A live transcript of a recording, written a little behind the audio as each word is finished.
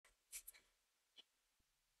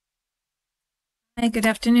Hi, good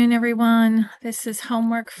afternoon, everyone. This is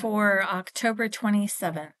homework for October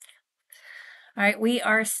 27th. All right, we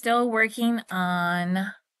are still working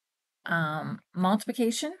on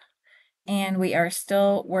multiplication, and we are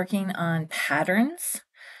still working on patterns.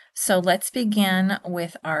 So let's begin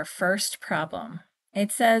with our first problem.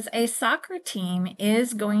 It says a soccer team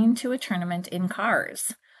is going to a tournament in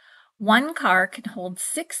cars. One car can hold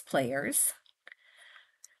 6 players.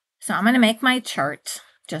 So I'm going to make my chart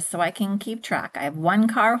just so I can keep track. I have one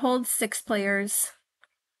car holds 6 players.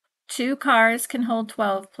 2 cars can hold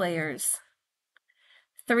 12 players.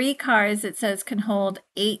 3 cars, it says, can hold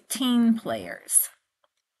 18 players.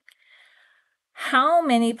 How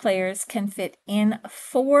many players can fit in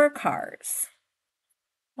 4 cars?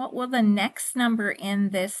 What will the next number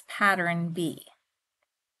in this pattern be?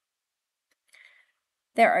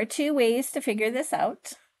 There are 2 ways to figure this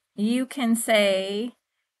out. You can say,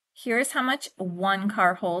 here's how much one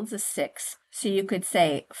car holds, is 6. So you could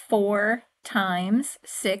say 4 times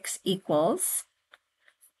 6 equals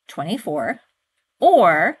 24.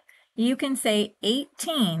 Or you can say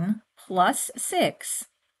 18 plus 6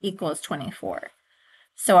 equals 24.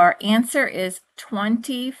 So our answer is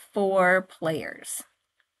 24 players.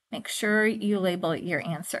 Make sure you label your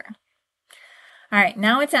answer. All right,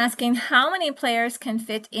 now it's asking how many players can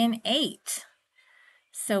fit in 8.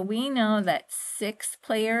 So we know that 6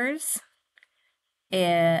 players,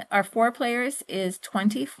 or 4 players is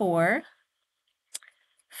 24.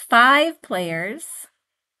 5 players,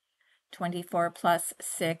 24 plus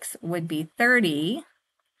 6 would be 30.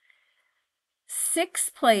 6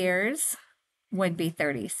 players would be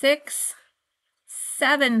 36.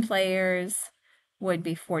 7 players would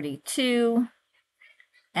be 42.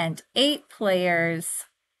 And 8 players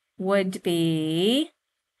would be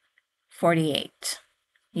 48.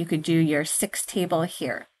 You could do your 6 table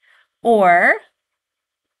here. Or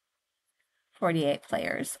 48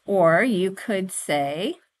 players. Or you could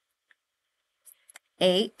say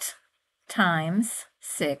 8 times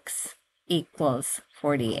 6 equals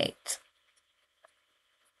 48.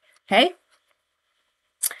 Okay?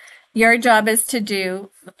 Your job is to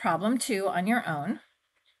do the problem 2 on your own.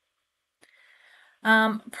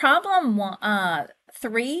 Problem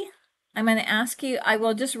 3, I'm going to ask you, I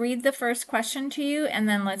will just read the first question to you, and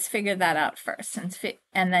then let's figure that out first,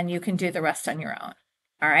 and then you can do the rest on your own.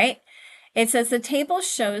 All right? It says the table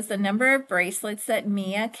shows the number of bracelets that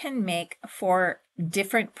Mia can make for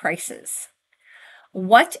different prices.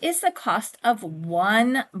 What is the cost of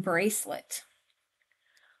one bracelet?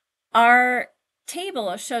 Our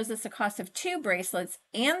table shows us the cost of 2 bracelets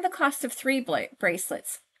and the cost of 3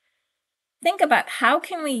 bracelets. Think about how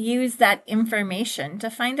can we use that information to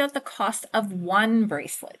find out the cost of one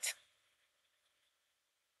bracelet.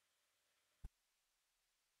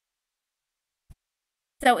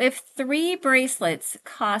 So if 3 bracelets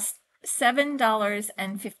cost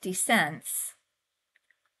 $7.50,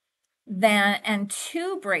 and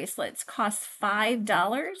 2 bracelets cost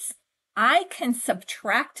 $5, I can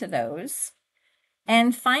subtract those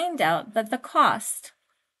and find out that the cost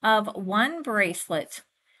of one bracelet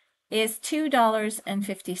is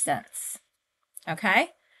 $2.50.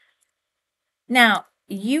 Okay? Now,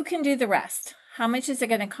 you can do the rest. How much is it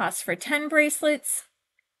going to cost for 10 bracelets?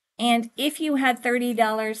 And if you had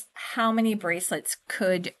 $30, how many bracelets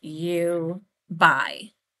could you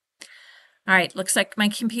buy? All right, looks like my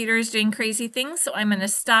computer is doing crazy things, so I'm going to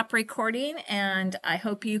stop recording, and I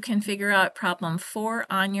hope you can figure out problem 4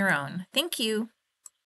 on your own. Thank you.